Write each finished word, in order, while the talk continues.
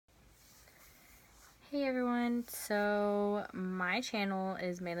Hey everyone, so my channel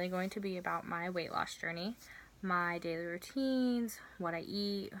is mainly going to be about my weight loss journey, my daily routines, what I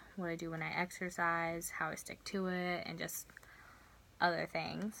eat, what I do when I exercise, how I stick to it, and just other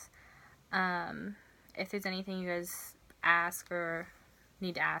things. If there's anything you guys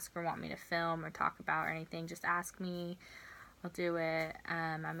need to ask or want me to film or talk about or anything, just ask me. I'll do it.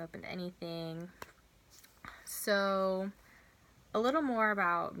 I'm open to anything. So a little more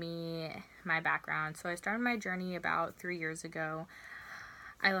about me, my background. So I started my journey about 3 years ago.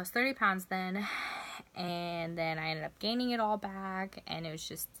 I lost 30 pounds then, and then I ended up gaining it all back, and it was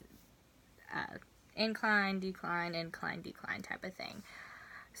just incline, decline, incline, decline type of thing.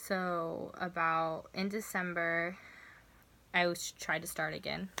 So about in December, I tried to start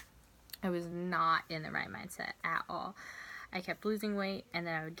again. I was not in the right mindset at all. I kept losing weight, and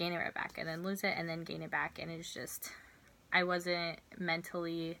then I would gain it right back, and then lose it, and then gain it back, and it was just, I wasn't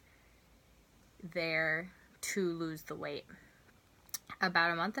mentally there to lose the weight.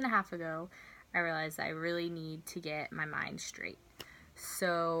 About a month and a half ago, I realized I really need to get my mind straight.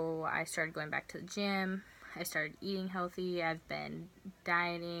 So I started going back to the gym. I started eating healthy. I've been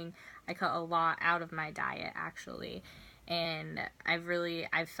dieting. I cut a lot out of my diet actually. And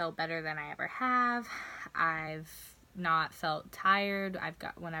I've felt better than I ever have. I've not felt tired.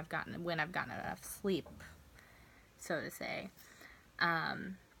 When I've gotten enough sleep, so to say.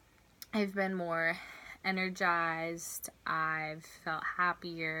 I've been more energized. I've felt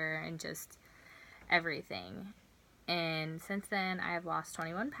happier and just everything. And since then, I have lost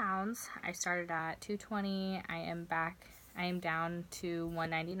 21 pounds. I started at 220. I am down to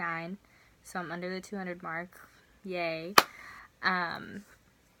 199. So I'm under the 200 mark. Yay.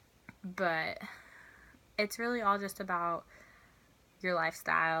 But it's really all just about your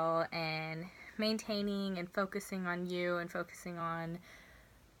lifestyle and maintaining and focusing on you and focusing on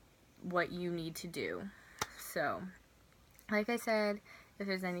what you need to do. So, like I said, if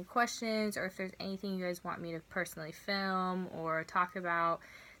there's any questions or if there's anything you guys want me to personally film or talk about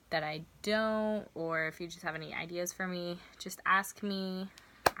that I don't, or if you just have any ideas for me, just ask me.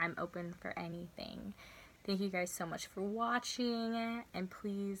 I'm open for anything. Thank you guys so much for watching, and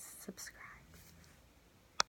please subscribe.